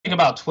thing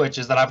about Twitch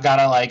is that I've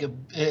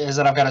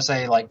gotta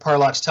say like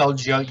Perlux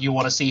tells you you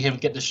want to see him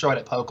get destroyed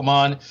at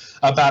Pokemon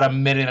about 1.5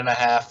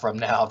 minutes from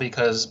now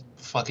because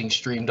fucking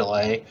stream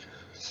delay.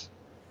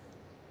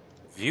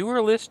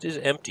 Viewer list is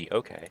empty.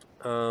 Okay.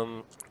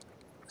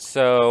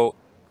 So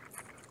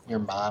Your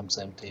mom's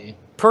empty.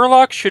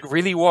 Perlux should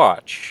really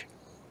watch.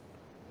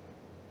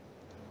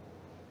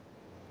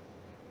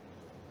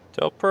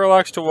 Tell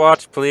Perlux to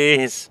watch,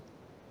 please.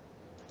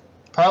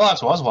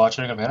 Perlux was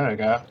watching a minute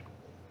ago.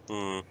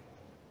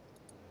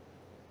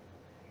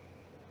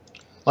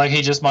 Like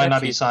he just might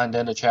not be signed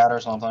into chat or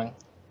something.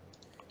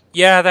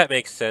 Yeah, that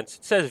makes sense.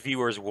 It says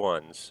viewers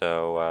 1,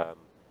 so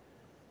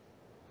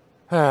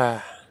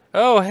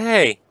oh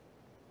hey.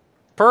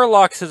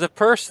 Perlux is a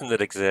person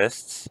that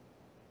exists.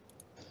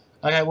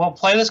 Okay, well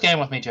play this game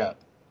with me, Joe.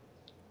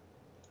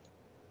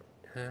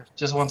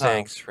 Just one time.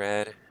 Thanks,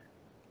 Red.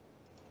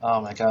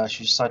 Oh my gosh,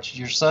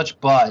 you're such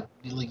butt.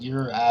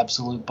 You're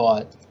absolute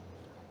butt.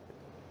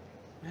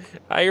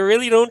 I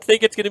really don't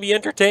think it's going to be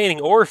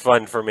entertaining or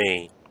fun for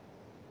me.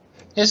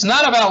 It's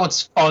not about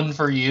what's fun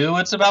for you.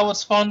 It's about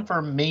what's fun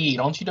for me.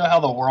 Don't you know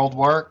how the world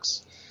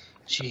works?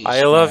 Jeez,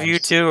 I love you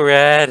too,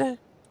 Red.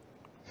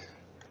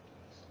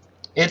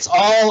 It's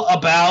all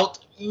about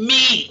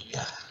me.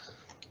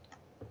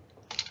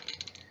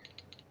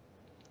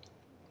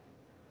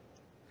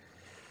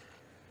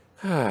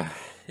 In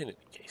any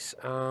case,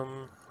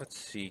 let's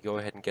see. Go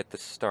ahead and get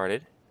this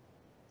started.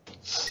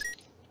 Let's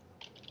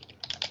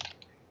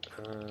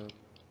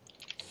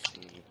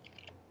see.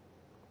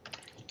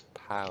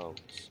 Pals.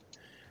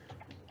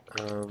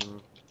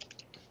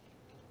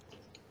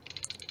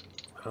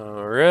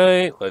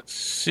 Alright, let's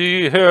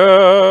see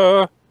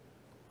here.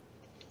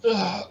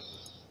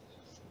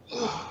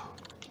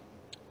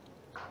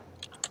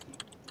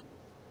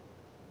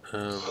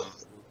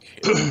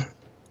 Okay.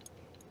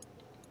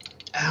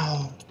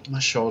 Ow, my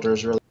shoulder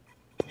is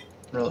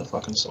really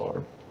fucking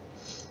sore.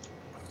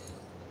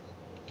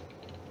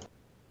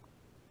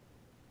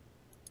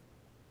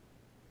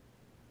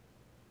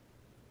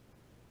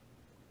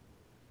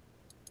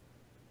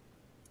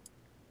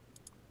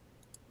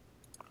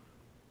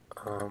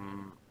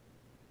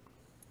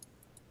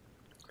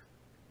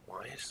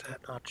 Why is that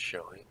not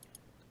showing?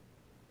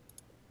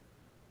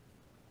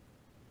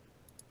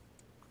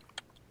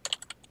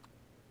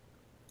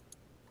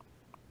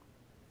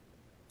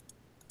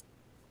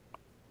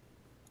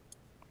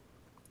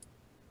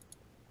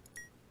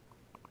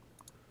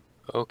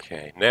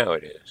 Okay, now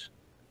it is.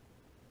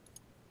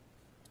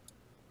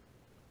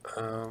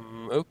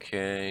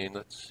 Okay,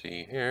 let's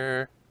see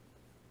here.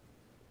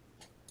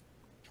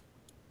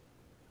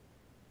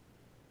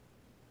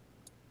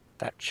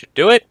 That should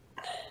do it.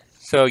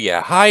 So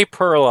yeah, hi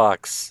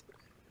Perlux.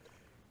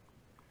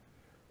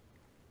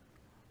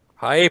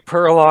 Hi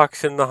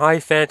Perlux in the high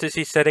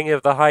fantasy setting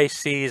of the high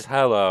seas,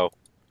 hello.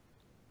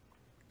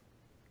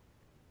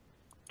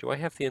 Do I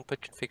have the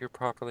input configured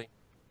properly?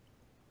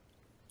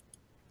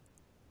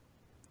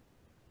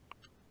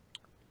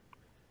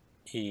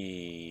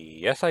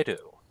 Yes, I do.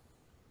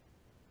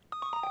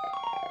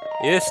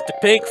 Yes, the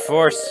Pink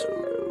Force.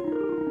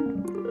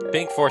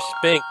 Pink Force,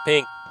 pink.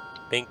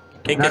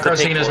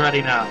 Necrocene is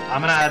ready now.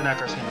 I'm gonna add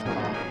Necrocene to the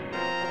phone.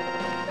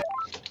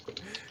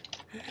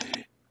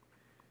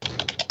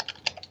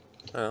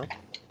 Oh.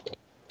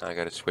 I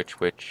gotta switch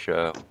which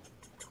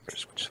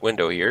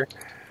window here.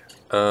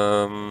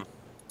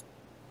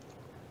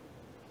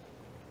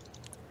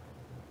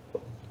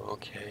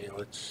 Okay,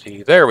 let's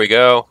see. There we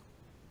go.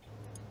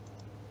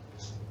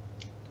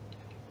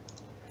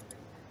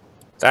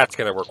 That's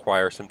gonna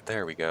require some.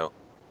 There we go.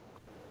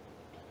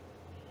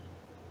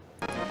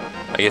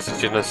 I guess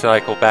it's gonna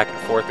cycle back and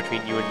forth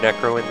between you and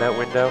Necro in that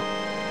window?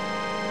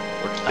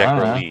 Or did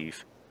Necro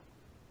leave?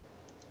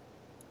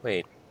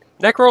 Wait.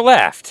 Necro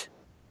left!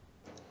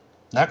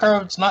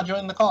 Necro's not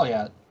joining the call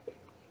yet.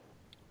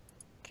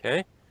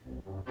 Okay.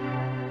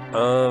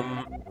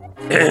 I'm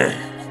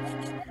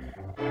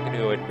gonna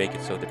go ahead and make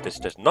it so that this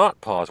does not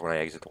pause when I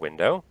exit the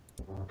window.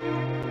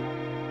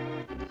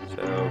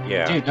 So,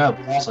 yeah. Dude, no,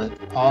 pause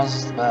it. Pause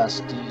is the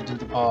best. Do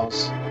the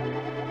pause.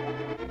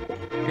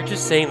 You're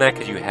just saying that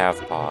because you have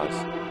pause.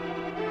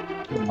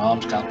 Your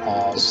mom's got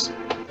pause.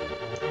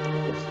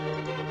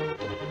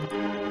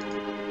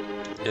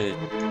 It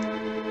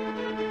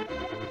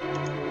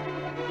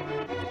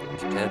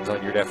depends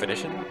on your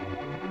definition.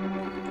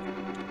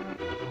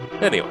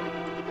 Anyway.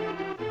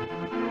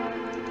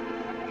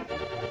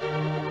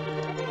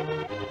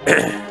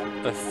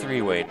 A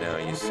three-way now,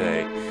 you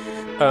say.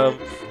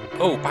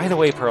 Oh, by the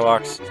way,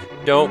 Perlux,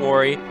 don't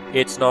worry.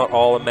 It's not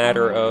all a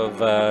matter of,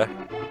 well,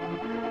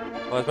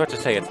 I was about to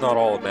say, it's not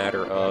all a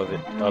matter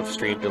of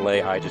stream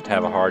delay. I just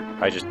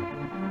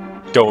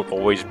don't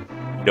always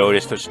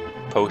notice those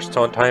posts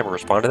on time or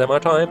respond to them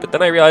on time. But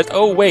then I realized,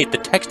 oh wait, the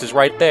text is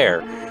right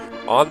there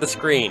on the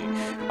screen.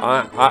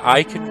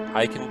 I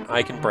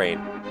can brain,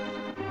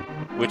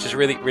 which is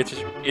really,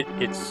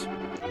 it's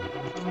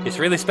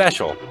really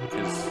special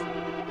because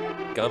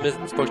Gum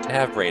isn't supposed to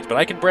have brains, but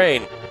I can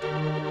brain.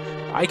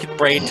 I can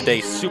brain today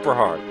super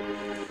hard.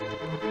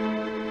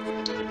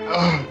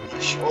 Oh, my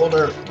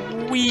shoulder.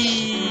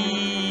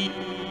 Whee!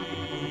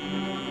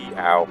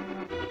 Ow.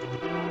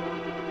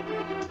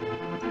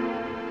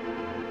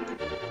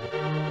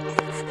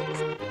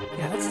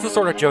 Yeah, that's the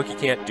sort of joke you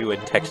can't do in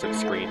text and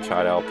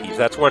screenshot LPs.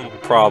 That's one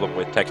problem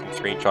with text and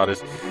screenshot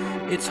is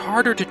it's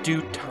harder to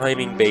do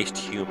timing-based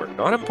humor.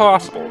 Not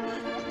impossible,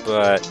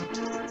 but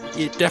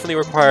it definitely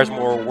requires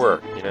more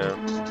work, you know?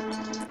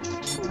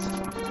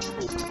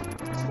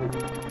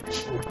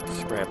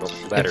 Scrambled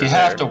letter If you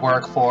have there. to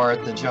work for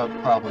it, the joke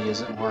probably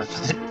isn't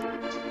worth it.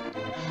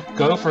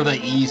 Go for the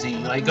easy,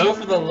 like go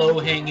for the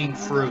low-hanging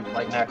fruit,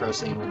 like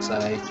Necroscene would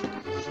say.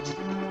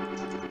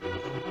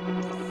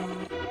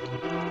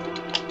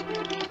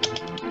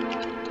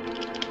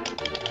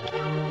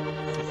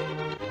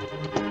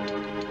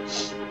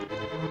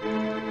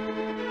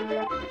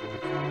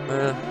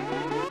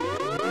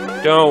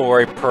 Don't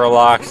worry,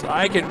 Perlox.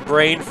 I can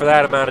brain for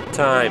that amount of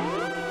time.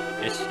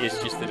 It's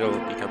just that it'll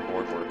become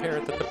more and more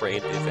apparent that the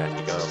brain is at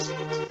gum.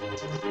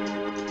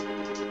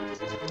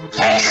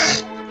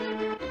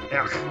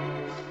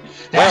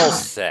 Well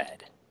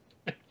said.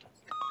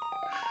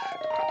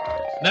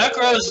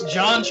 Necro's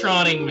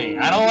John-troning me.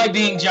 I don't like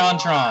being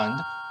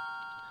John-troned.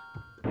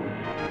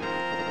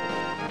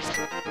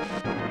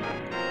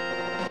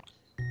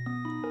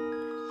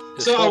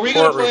 So are we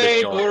gonna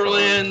play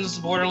Borderlands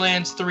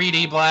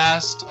 3D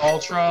Blast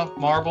Ultra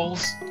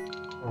Marbles?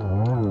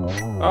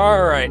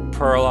 Alright,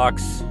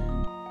 Perlox.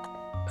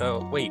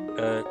 Oh, wait,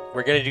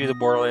 we're gonna do the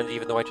Borderlands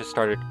even though I just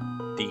started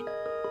the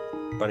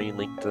Bunny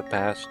Link to the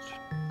Past.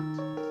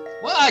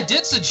 Well, I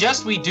did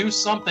suggest we do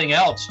something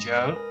else,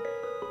 Joe.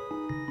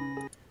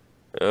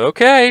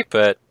 Okay,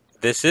 but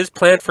this is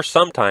planned for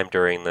some time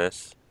during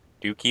this.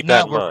 Do keep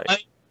that in mind.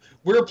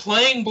 We're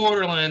playing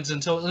Borderlands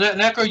until...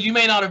 Necro, you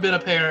may not have been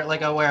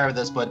aware of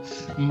this, but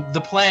the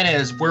plan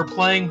is we're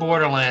playing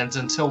Borderlands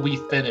until we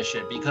finish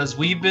it, because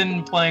we've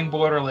been playing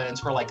Borderlands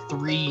for like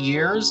 3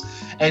 years,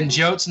 and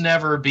Jote's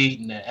never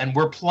beaten it, and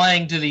we're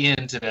playing to the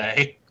end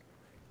today.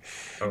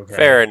 Okay.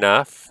 Fair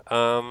enough.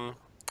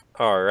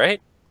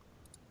 Alright.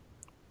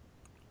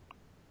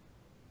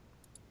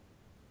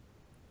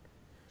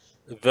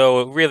 Though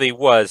it really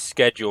was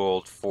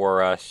scheduled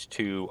for us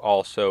to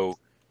also...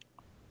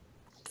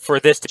 For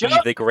this to be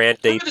the grand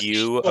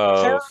debut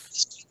of...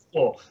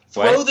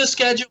 Throw the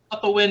schedule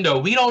out the window.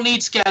 We don't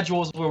need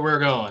schedules where we're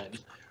going.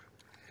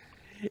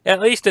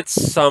 At least at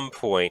some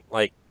point.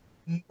 Like,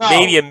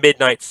 maybe a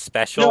midnight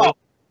special. No.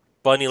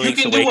 Bunny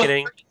Link's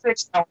Awakening. You can do a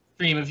 36-hour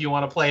stream if you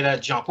want to play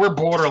that junk. We're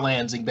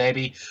Borderlandsing,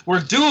 baby.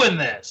 We're doing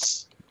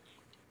this.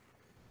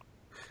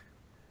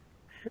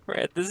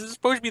 Right, this is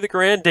supposed to be the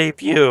grand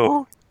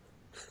debut.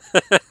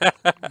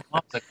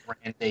 Not the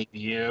grand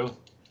debut.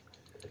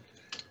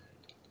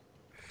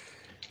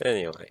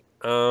 Anyway,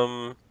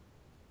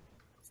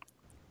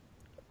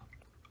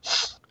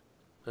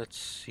 let's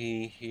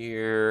see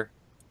here.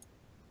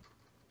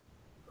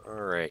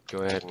 Alright, go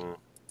ahead and...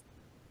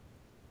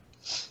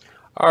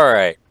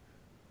 Alright,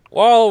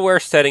 while we're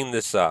setting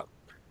this up,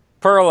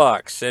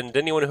 Perlox, and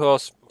anyone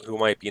else who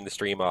might be in the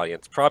stream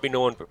audience, probably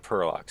no one but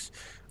Perlox,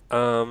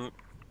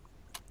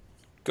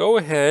 go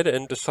ahead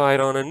and decide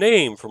on a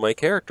name for my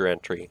character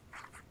entry.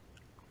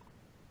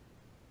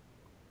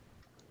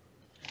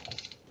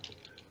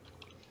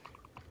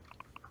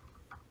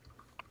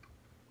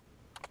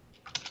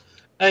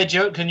 Hey,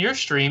 Joe, can your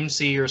stream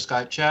see your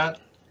Skype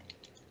chat?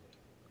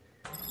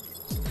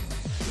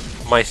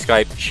 My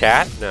Skype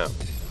chat? No.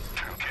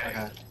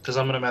 Okay, because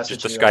I'm going to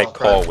message just a Skype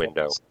call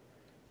window.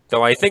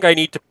 So I think I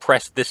need to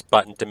press this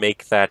button to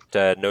make that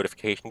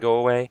notification go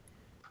away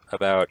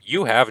about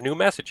you have new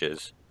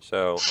messages.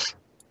 So,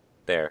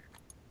 there.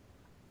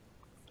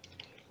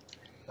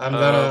 I'm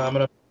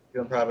gonna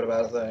do in private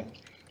about a thing.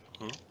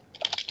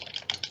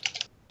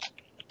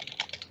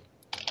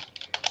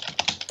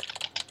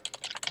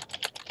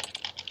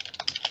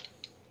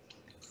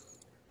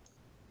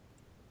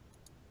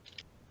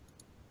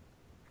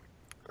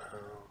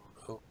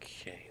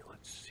 Okay,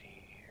 let's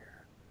see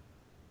here.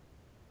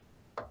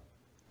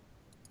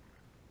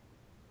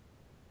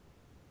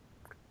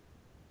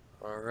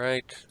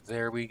 Alright,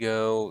 there we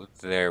go,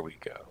 there we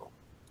go.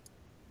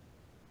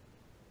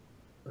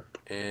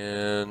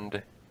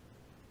 And...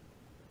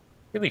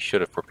 really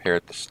should have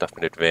prepared this stuff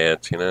in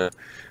advance, you know?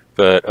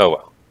 But, oh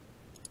well.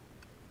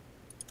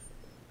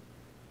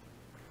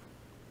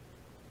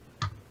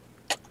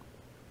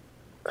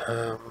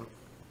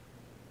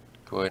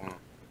 Go ahead and...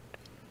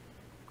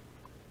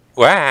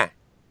 Wah!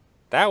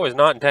 That was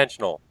not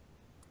intentional.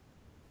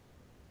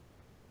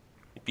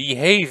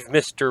 Behave,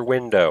 Mr.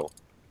 Window.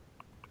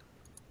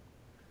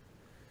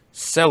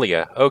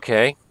 Celia,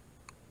 okay.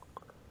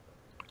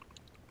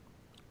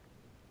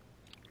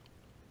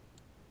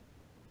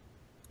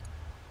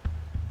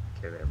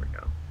 Okay, there we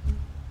go.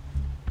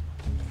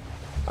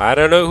 I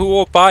don't know who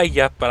will buy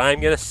you, but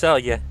I'm gonna sell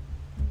you.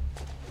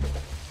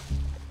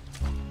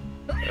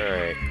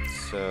 Alright,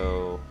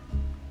 so...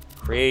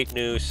 create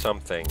new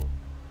something.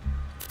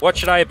 What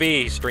should I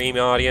be, stream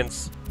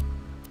audience?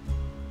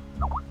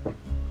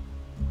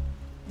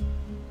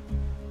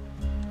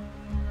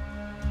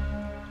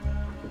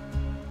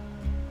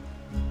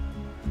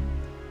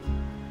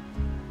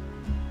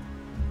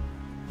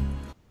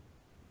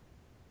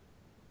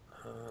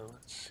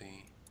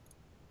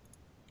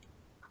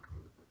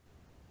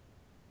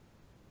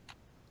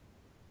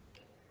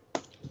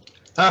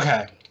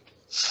 Okay.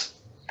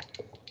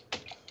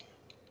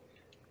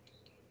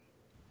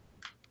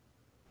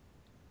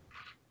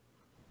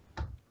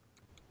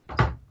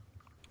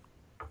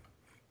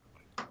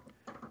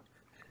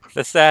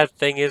 The sad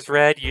thing is,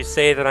 Red, you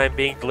say that I'm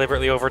being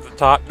deliberately over the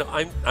top. No,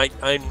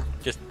 I'm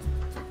just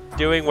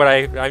doing what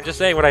I'm just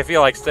saying what I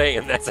feel like saying,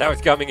 and that's how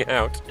it's coming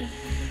out.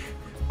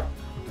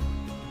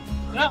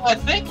 No, I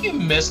think you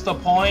missed the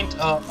point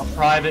of a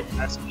private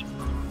message.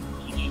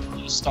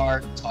 You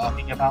start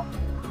talking about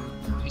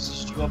what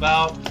messaged you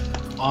about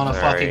on a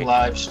Sorry. fucking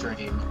live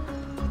stream.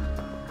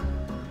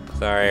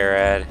 Sorry,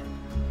 Red.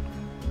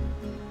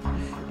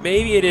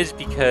 Maybe it is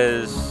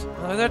because...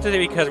 I was about to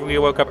say because we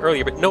woke up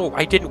earlier, but no,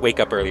 I didn't wake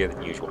up earlier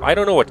than usual. I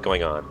don't know what's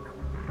going on.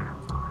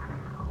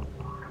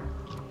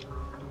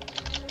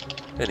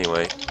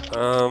 Anyway,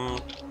 I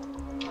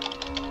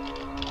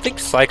think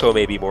Psycho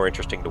may be more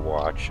interesting to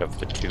watch of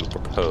the two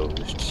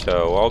proposed,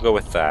 so I'll go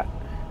with that.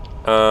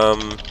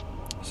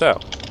 So...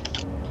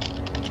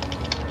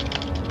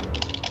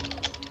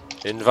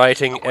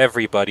 inviting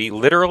everybody,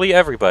 literally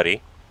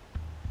everybody.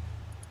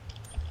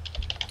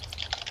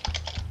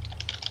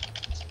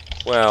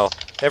 Well,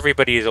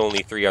 everybody is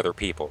only 3 other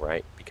people,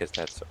 right? Because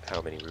that's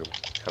how many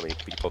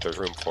people there's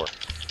room for.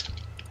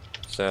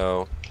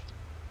 So...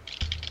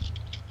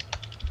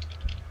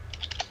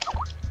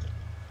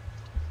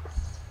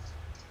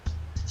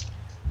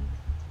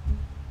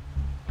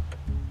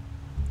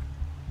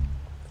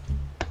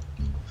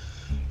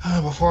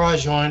 Before I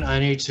join, I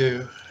need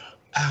to...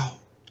 Ow.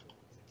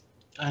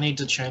 I need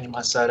to change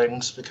my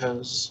settings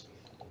because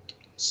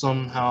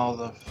somehow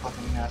the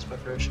fucking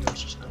aspect ratio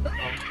is just never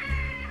wrong.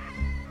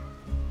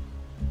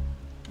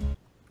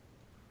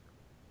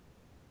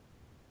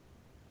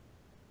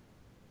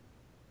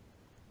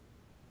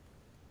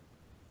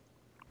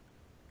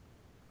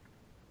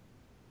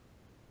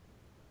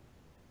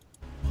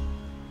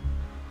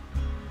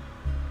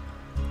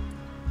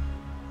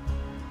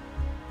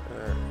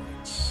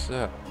 Alright,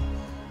 so...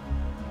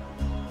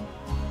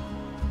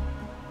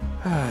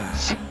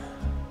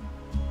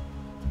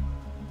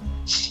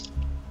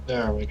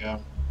 There we go.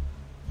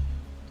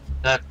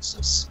 That's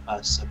a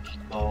specimen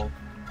goal.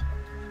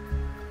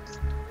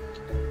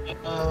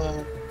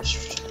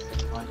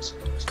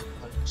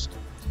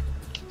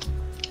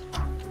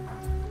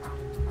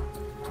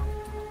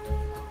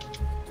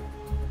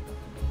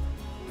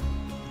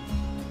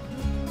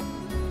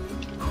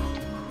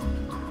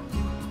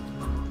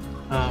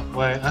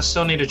 Wait, I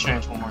still need to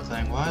change one more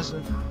thing. Why is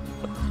it?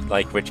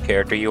 Like which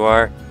character you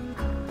are?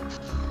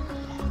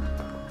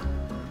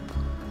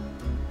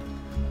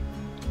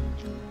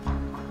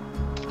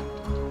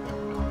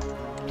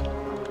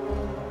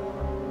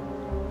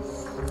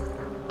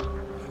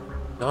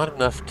 Not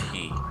enough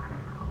tea.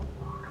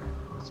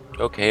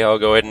 Okay, I'll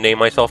go ahead and name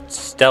myself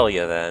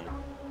Stelia then.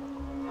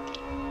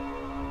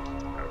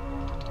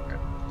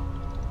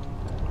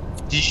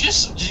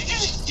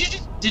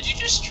 Did you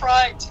just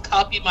try to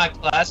copy my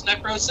class,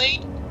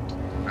 Necrosane?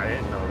 I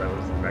didn't know that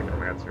was the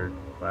Necromancer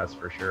class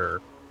for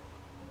sure.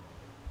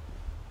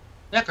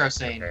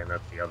 Necrosane. Okay, and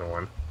that's the other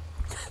one.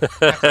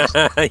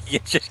 You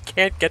just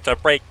can't get a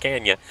break,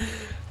 can you?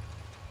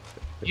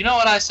 You know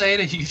what I say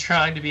to you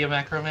trying to be a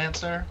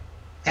Necromancer?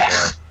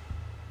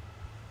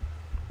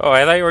 Oh,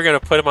 I thought you were going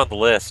to put him on the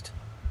list.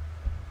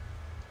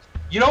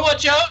 You know what,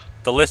 Joe?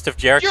 The list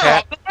of You're on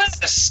Jericat? the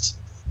list!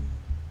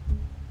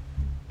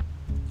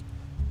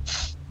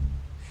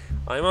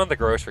 I'm on the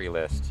grocery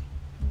list.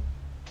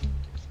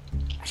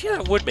 Actually,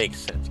 that would make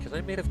sense, because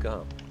I'm made of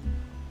gum.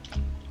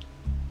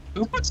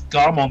 Who puts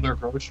gum on their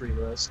grocery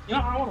list? You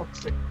know, I want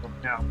to pick them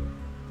now.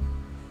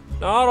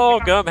 Not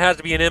all gum has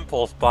to be an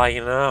impulse buy,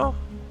 you know?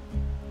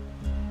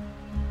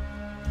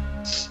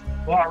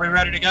 Well, are we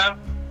ready to go?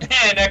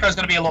 Necro's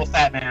gonna be a little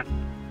fat man.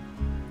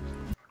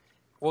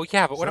 Well,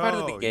 yeah, but what about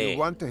in the So, game? you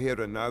want to hear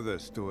another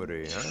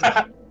story,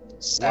 huh?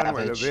 One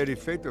where the Savage. very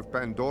fate of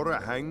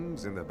Pandora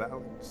hangs in the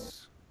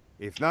balance.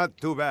 If not,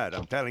 too bad.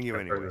 I'm telling you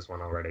I've heard anyway. this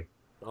one already.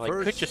 Well, I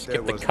could First, just there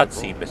skip the was the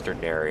cutscene, vault. Mr.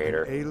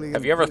 Narrator. Alien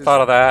Have you ever prison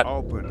thought of that?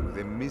 Opened with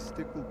a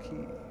mystical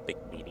key. Big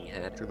meaty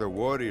head. To the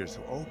warriors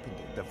who opened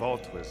it, the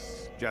vault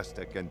was just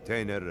a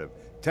container of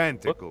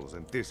tentacles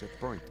and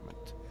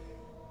disappointment.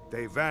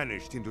 They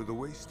vanished into the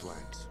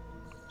wastelands,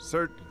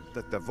 certain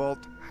that the vault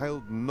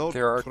held no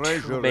There are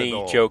treasure too at many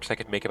all. jokes I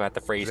could make about the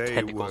phrase They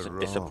tentacles were and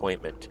wrong.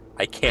 disappointment.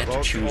 I The can't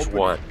vault's choose opening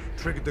one.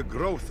 triggered the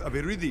growth of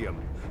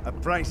iridium, a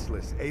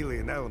priceless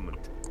alien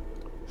element.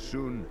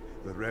 Soon,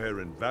 the rare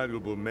and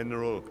valuable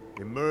mineral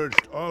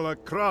emerged all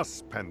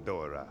across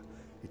Pandora.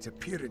 Its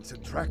appearance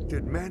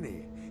attracted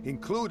many,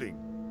 including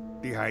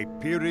the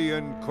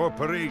Hyperion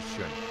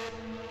Corporation.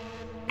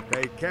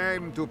 They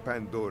came to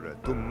Pandora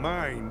to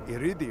mine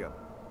iridium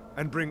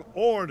and bring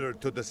order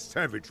to the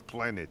savage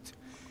planet.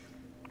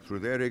 Through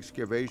their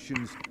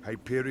excavations,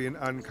 Hyperion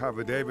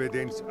uncovered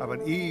evidence of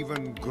an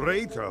even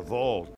greater vault.